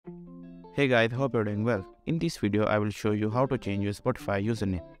Hey guys, hope you're doing well. In this video, I will show you how to change your Spotify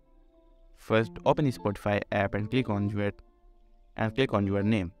username. First, open the Spotify app and click on your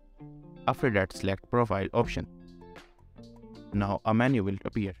name. After that, select Profile option. Now a menu will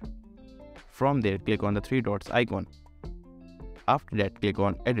appear. From there, click on the three dots icon. After that, click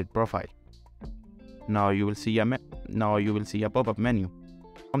on Edit Profile. Now you will see a pop-up menu.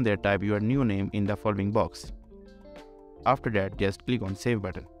 From there, type your new name in the following box. After that, just click on Save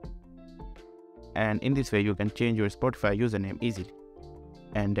button. And in this way, you can change your Spotify username easily.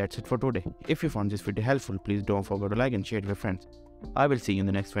 And that's it for today. If you found this video helpful, please don't forget to like and share it with friends. I will see you in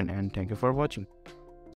the next one, and thank you for watching.